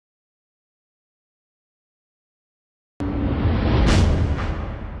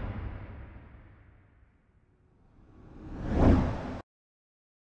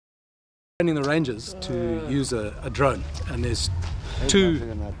Training the rangers to use a drone, and there's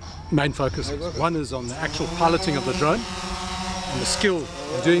two main focuses. One is on the actual piloting of the drone and the skill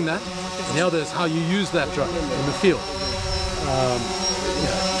in doing that, and the other is how you use that drone in the field.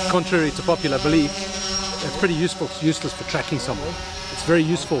 Contrary to popular belief, it's pretty useless for tracking someone. It's very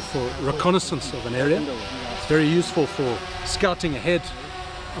useful for reconnaissance of an area. It's very useful for scouting ahead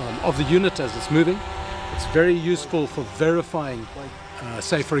of the unit as it's moving. It's very useful for verifying,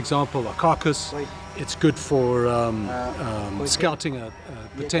 say for example, a carcass. It's good for scouting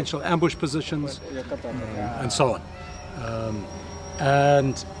potential ambush positions, and so on.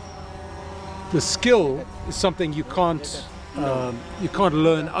 And the skill is something you can't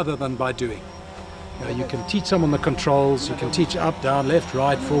learn other than by doing. You can teach someone the controls, you can teach up, down, left,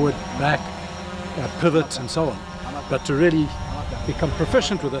 right, forward, back, pivot, and so on. But to really become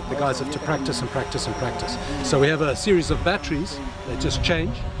proficient with it, the guys have to practice and practice and practice. So we have a series of batteries. They just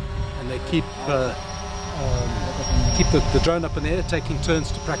change, and they keep the drone up in the air, taking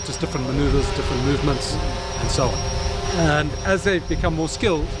turns to practice different maneuvers, different movements, and so on. And as they become more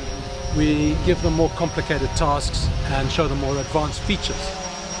skilled, we give them more complicated tasks and show them more advanced features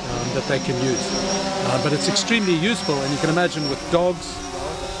that they can use. But it's extremely useful, and you can imagine with dogs,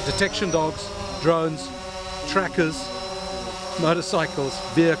 detection dogs, drones, trackers, motorcycles,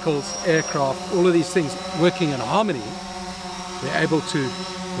 vehicles, aircraft, all of these things working in harmony, we're able to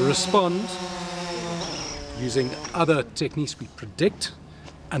respond using other techniques we predict,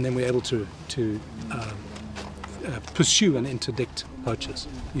 and then we're able to pursue and interdict poachers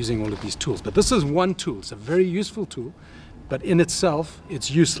using all of these tools. But this is one tool. It's a very useful tool, but in itself it's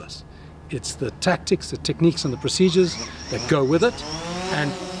useless. It's the tactics, the techniques and the procedures that go with it,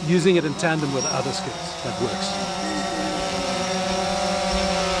 and using it in tandem with other skills that works.